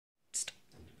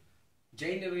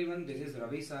Jai Hind everyone, this is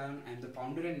Ravi Saharan. I am the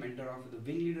founder and mentor of the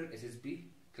WingLeader SSB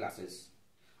classes.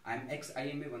 I am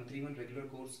ex-IMA 131 regular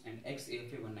course and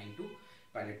ex-AFA 192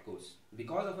 pilot course.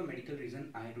 Because of a medical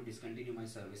reason, I had to discontinue my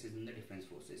services in the defense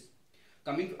forces.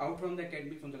 Coming out from the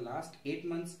academy from the last 8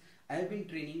 months, I have been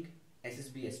training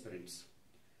SSB aspirants.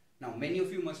 Now, many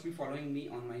of you must be following me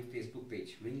on my Facebook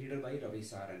page, WingLeader by Ravi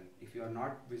Saharan. If you are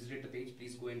not visited the page,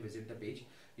 please go and visit the page.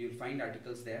 You will find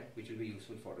articles there which will be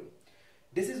useful for you.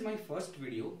 This is my first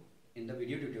video in the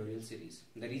video tutorial series.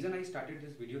 The reason I started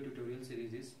this video tutorial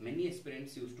series is many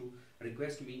aspirants used to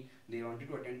request me, they wanted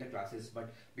to attend the classes,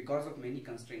 but because of many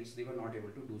constraints they were not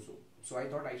able to do so. So I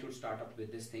thought I should start up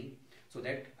with this thing so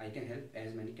that I can help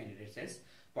as many candidates as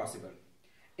possible.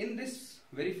 In this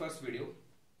very first video,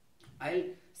 I'll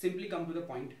simply come to the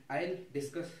point. I'll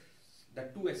discuss the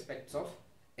two aspects of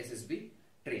SSB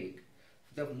training.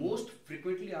 The most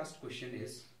frequently asked question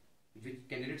is, which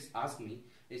candidates ask me,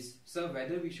 is sir,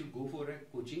 whether we should go for a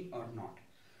coaching or not.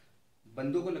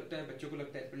 बंदों को लगता है, बच्चों को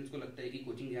लगता है, students को लगता है कि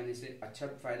कोचिंग जाने से अच्छा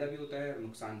फायदा भी होता है और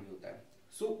नुकसान भी होता है.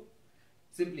 So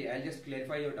simply I'll just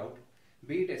clarify your doubt.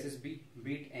 Be it SSB,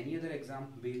 be it any other exam,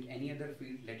 be it any other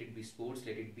field, let it be sports,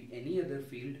 let it be any other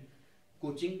field,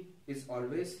 coaching is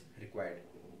always required.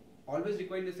 Always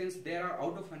required in the sense there are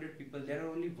out of 100 people, there are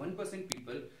only 1%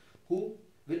 people who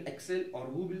will excel or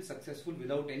who will successful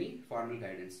without any formal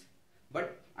guidance.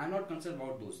 But I'm not concerned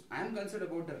about those. I am concerned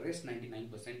about the rest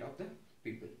 99% of the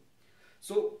people.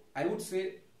 So I would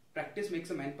say practice makes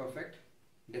a man perfect.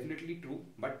 Definitely true.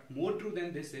 But more true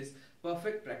than this is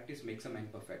perfect practice makes a man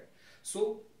perfect.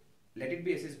 So let it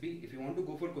be SSB. If you want to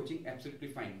go for coaching, absolutely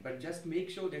fine. But just make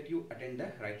sure that you attend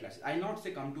the right classes. I'll not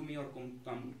say come to me or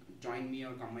come join me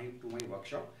or come to my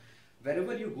workshop.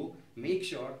 Wherever you go, make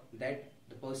sure that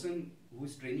the person who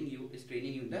is training you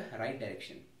in the right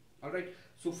direction. Alright,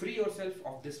 so free yourself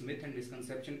of this myth and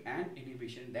misconception and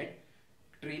inhibition that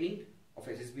training of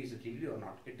SSB is needed or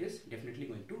not. It is definitely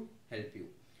going to help you.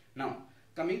 Now,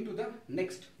 coming to the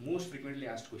next most frequently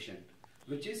asked question,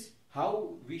 which is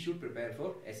how we should prepare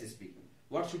for SSB.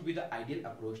 What should be the ideal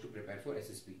approach to prepare for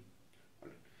SSB?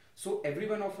 Alright. So every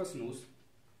one of us knows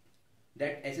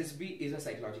that SSB is a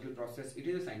psychological process. It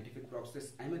is a scientific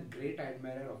process. I am a great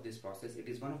admirer of this process. It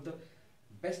is one of the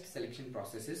best selection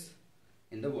processes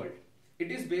in the world. It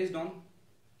is based on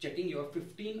checking your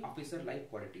 15 officer-like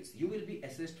qualities. You will be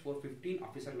assessed for 15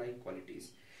 officer-like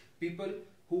qualities. People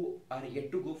who are yet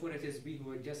to go for SSB,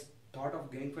 who have just thought of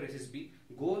going for SSB,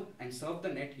 go and surf the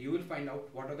net. You will find out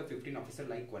what are the 15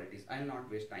 officer-like qualities. I will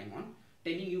not waste time on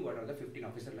telling you what are the 15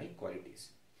 officer-like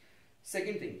qualities.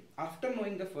 Second thing, after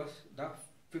knowing the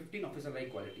 15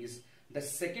 officer-like qualities, the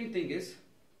second thing is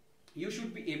you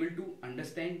should be able to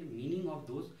understand the meaning of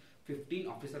those 15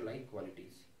 officer-like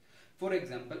qualities. For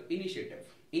example, initiative.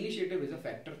 Initiative is a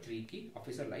factor 3 key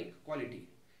officer-like quality.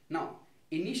 Now,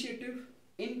 initiative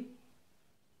in,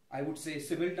 I would say,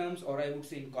 civil terms, or I would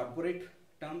say in corporate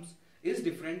terms, is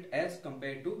different as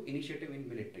compared to initiative in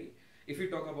military. If you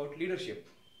talk about leadership,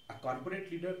 a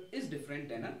corporate leader is different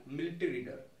than a military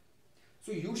leader.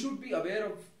 So you should be aware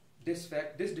of this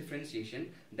fact, this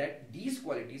differentiation, that these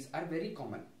qualities are very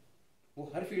common.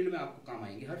 वो हर field में आपको काम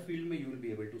आएंगे, हर field में you will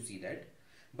be able to see that.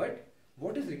 But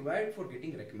what is required for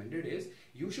getting recommended is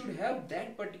you should have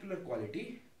that particular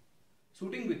quality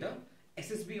suiting with the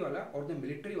SSB wala or the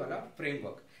military wala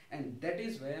framework, and that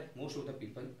is where most of the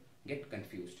people get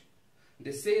confused.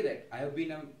 They say that I have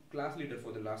been a class leader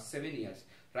for the last 7 years.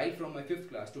 Right from my 5th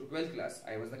class to 12th class,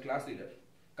 I was the class leader.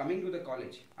 Coming to the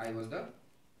college, I was the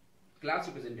class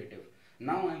representative.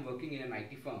 Now I am working in an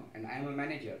IT firm and I am a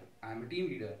manager. I am a team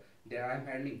leader. There I am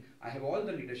handling. I have all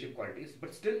the leadership qualities,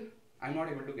 but still I am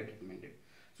not able to get recommended.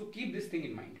 So keep this thing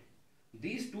in mind.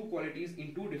 These two qualities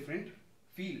in two different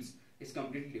fields is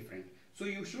completely different. So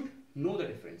you should know the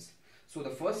difference. So the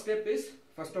first step is,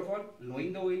 first of all,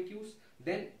 knowing the OLQs,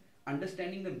 then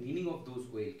understanding the meaning of those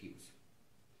OLQs.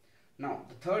 Now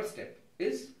the third step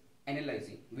is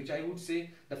analyzing, which I would say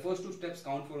the first two steps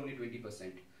count for only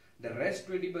 20%. The rest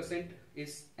 20%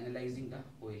 is analyzing the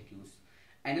OLQs.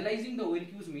 Analyzing the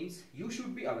OLQs means you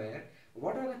should be aware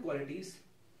what are the qualities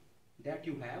that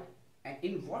you have and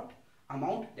in what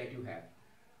amount that you have.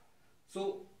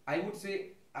 So I would say,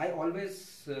 I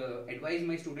always advise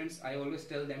my students, I always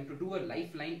tell them to do a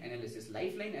lifeline analysis.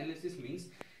 Lifeline analysis means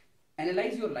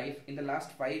analyze your life in the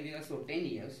last 5 years or 10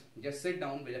 years. Just sit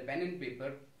down with a pen and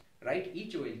paper, write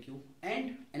each OLQ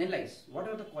and analyze what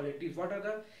are the qualities, what are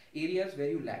the areas where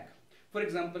you lack. For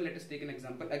example, let us take an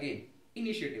example again.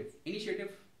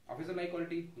 Initiative, officer-like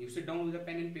quality. You sit down with a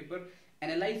pen and paper,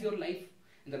 analyze your life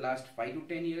in the last 5 to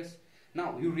 10 years.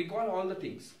 Now you recall all the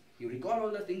things. You recall all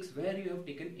the things where you have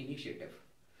taken initiative.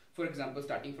 For example,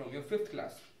 starting from your 5th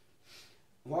class,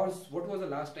 what was the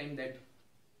last time that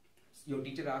your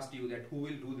teacher asked you that who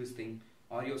will do this thing,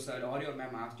 or your sir or your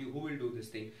ma'am asked you who will do this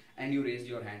thing, and you raised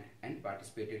your hand and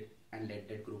participated and led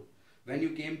that group? When you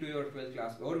came to your 12th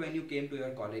class or when you came to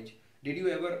your college, did you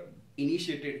ever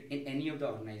initiated in any of the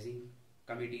organizing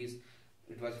committees?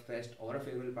 It was a fest or a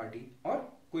farewell party or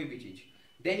koi bhi cheez.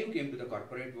 Then you came to the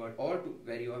corporate world or to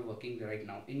where you are working right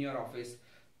now in your office.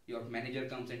 Your manager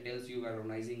comes and tells you are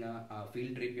organizing a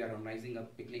field trip, you are organizing a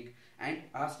picnic, and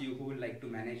asks you who would like to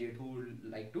manage it, who would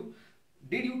like to.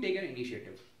 Did you take an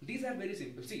initiative? These are very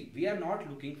simple. See, we are not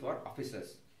looking for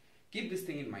officers. Keep this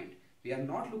thing in mind. We are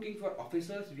not looking for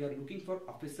officers, we are looking for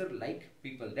officer-like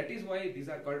people. That is why these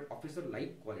are called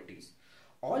officer-like qualities.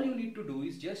 All you need to do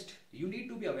is just, you need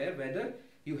to be aware whether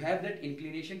you have that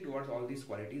inclination towards all these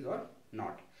qualities or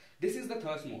not. This is the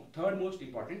third most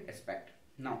important aspect.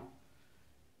 Now,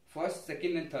 first,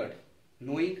 second and third,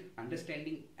 knowing,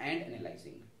 understanding and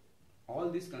analyzing. All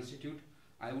these constitute,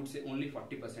 I would say, only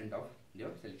 40% of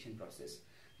your selection process.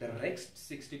 The rest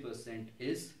 60%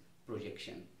 is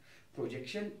projection.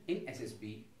 Projection in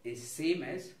SSB is same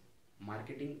as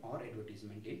marketing or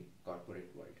advertisement in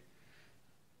corporate world.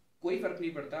 कोई फर्क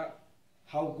नहीं पड़ता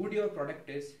how good your product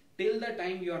is, till the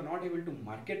time you are not able to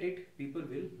market it, people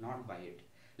will not buy it.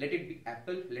 Let it be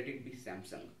Apple, let it be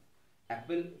Samsung.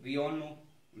 Apple, we all know,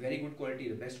 very good quality,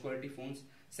 the best quality phones.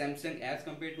 Samsung, as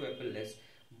compared to Apple, less.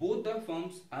 Both the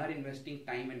firms are investing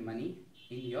time and money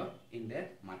in their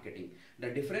marketing. The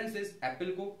difference is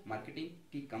Apple को marketing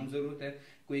की कम जरूरत है.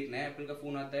 कोई एक नया Apple का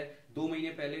phone आता है, 2 महीने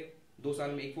पहले, 2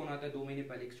 साल में एक फोन आता है, 2 महीने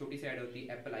पहले एक छोटी सी ऐड होती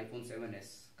है, Apple iPhone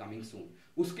 7s coming soon.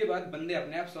 उसके बाद बंदे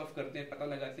अपने आप सर्फ करते हैं, पता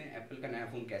लगाते हैं Apple का नया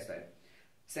फोन कैसा है.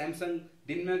 Samsung,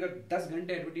 दिन में अगर 10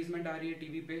 घंटे एडवर्टीजमेंट आ रही है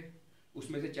टीवी पे,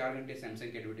 उसमें से 4 घंटे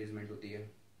Samsung की एडवर्टीजमेंट होती है.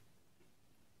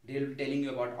 They will be telling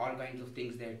you about all kinds of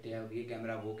things that they have, ये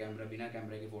कैमरा, वो कैमरा, बिना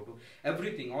कैमरा की photo,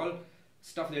 everything, all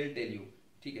stuff they will tell you.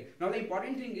 ठीक है. Now the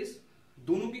important thing is,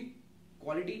 दोनों की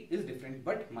quality is different,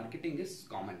 but marketing is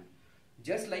common.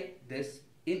 Just like this,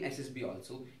 in SSB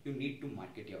also, you need to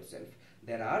market yourself.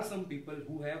 There are some people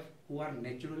who are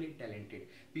naturally talented.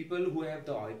 People who have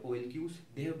the OLQs,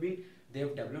 they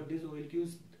have developed these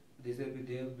OLQs. They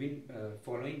have been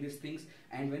following these things,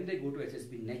 and when they go to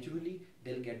SSB, naturally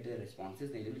they'll get their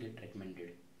responses. They will get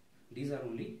recommended. These are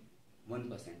only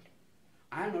 1%.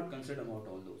 I am not concerned about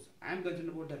all those. I am concerned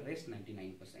about the rest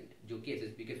 99%, जो कि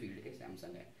SSB के field के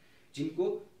Samsung है, जिनको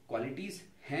qualities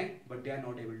हैं but they are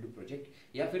not able to project,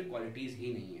 या फिर qualities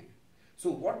ही नहीं है.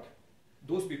 So what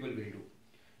those people will do?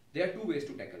 There are 2 ways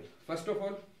to tackle. First of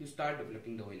all, you start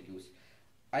developing the OLQs.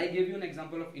 I gave you an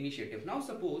example of initiative. Now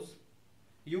suppose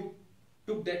you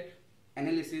took that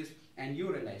analysis and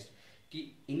you realized कि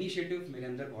initiative मेरे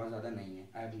अंदर बहुत ज़्यादा नहीं है.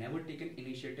 I have never taken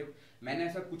initiative. मैंने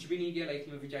ऐसा कुछ भी नहीं किया लाइफ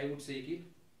में विच आई वुड से कि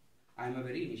I am a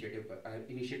very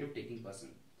initiative taking person.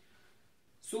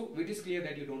 So it is clear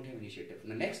that you don't have initiative.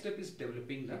 The next step is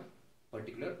developing the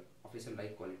particular officer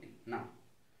like quality.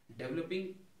 Now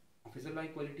developing officer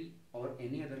like quality और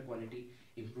any other quality,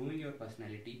 improving your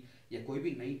personality, या कोई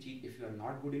भी नई चीज, if you are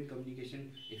not good in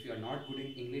communication, if you are not good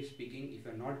in English speaking, if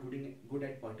you are not good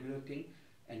at particular thing,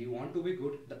 and you want to be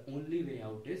good, the only way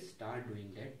out is start doing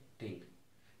that thing.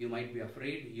 You might be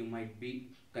afraid, you might be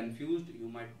confused, you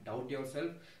might doubt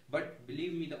yourself, but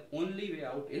believe me, the only way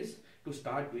out is to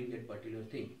start doing that particular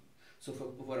thing. So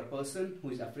for a person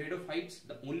who is afraid of heights,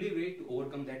 the only way to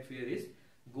overcome that fear is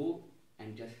go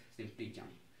and just simply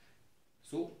jump.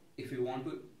 So if you want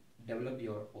to develop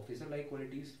your officer-like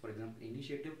qualities, for example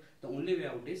initiative, the only way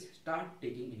out is start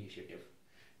taking initiative.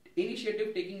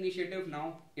 Taking initiative,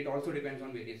 now it also depends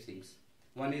on various things.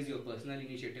 One is your personal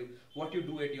initiative, what you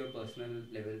do at your personal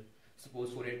level.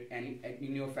 Suppose for it, and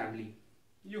in your family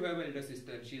you have an elder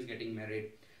sister, she is getting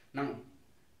married. Now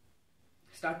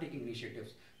start taking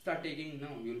initiatives.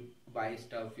 You'll buy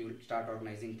stuff, you'll start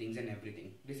organizing things and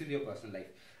everything. This is your personal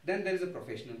life. Then there is a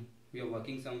professional. You are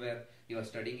working somewhere, you are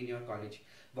studying in your college,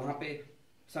 वहाँ पे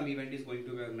some event is going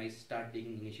to be organized, start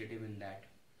taking initiative in that.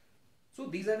 So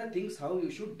these are the things how you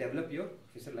should develop your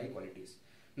officer-like qualities.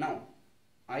 Now,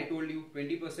 I told you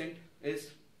 20% is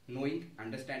knowing,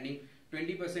 understanding,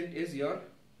 20% is your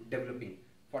developing,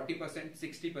 40%,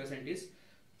 60% is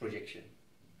projection.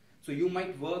 So you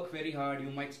might work very hard,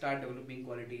 you might start developing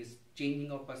qualities,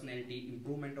 changing of personality,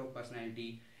 improvement of personality.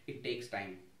 It takes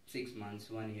time, 6 months,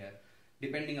 1 year,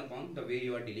 depending upon the way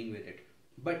you are dealing with it.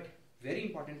 But very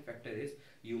important factor is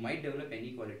you might develop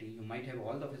any quality, you might have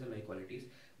all the officer-like qualities,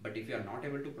 but if you are not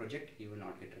able to project, you will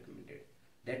not get recommended.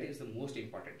 That is the most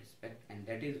important aspect, and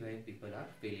that is where people are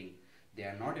failing. they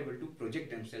are not able to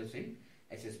project themselves in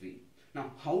SSB.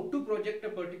 Now, how to project a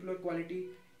particular quality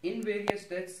in various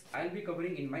tests, I'll be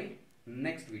covering in my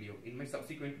next video, in my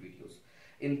subsequent videos.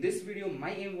 In this video,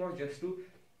 my aim was just to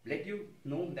let you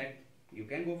know that you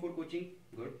can go for coaching,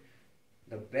 good.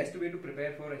 The best way to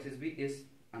prepare for SSB is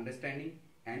understanding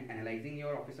and analyzing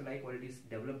your officer-like qualities,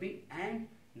 developing and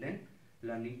then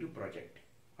learning to project.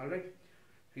 Alright,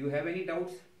 if you have any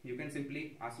doubts, you can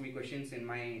simply ask me questions in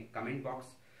my comment box.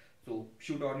 So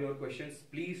shoot all your questions.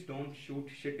 Please don't shoot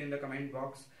shit in the comment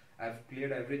box. I've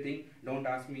cleared everything. Don't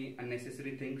ask me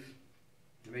unnecessary things.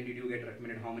 When did you get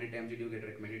recommended? How many times did you get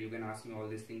recommended? You can ask me all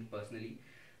these things personally.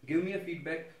 Give me a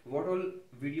feedback. What all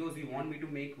videos you want me to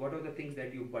make? What are the things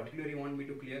that you particularly want me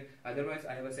to clear? Otherwise,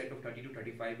 I have a set of 30 to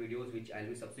 35 videos which I'll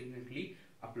be subsequently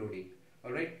uploading.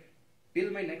 Alright.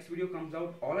 Till my next video comes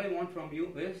out, all I want from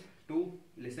you is to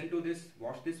listen to this,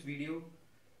 watch this video,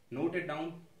 note it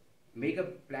down, make a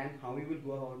plan how you will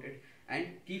go about it, and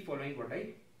keep following what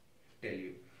I tell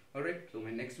you. Alright, so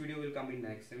my next video will come in the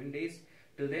next 7 days.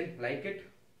 Till then, like it,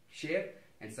 share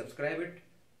and subscribe it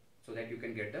so that you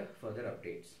can get the further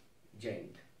updates. Jai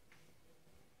Hind.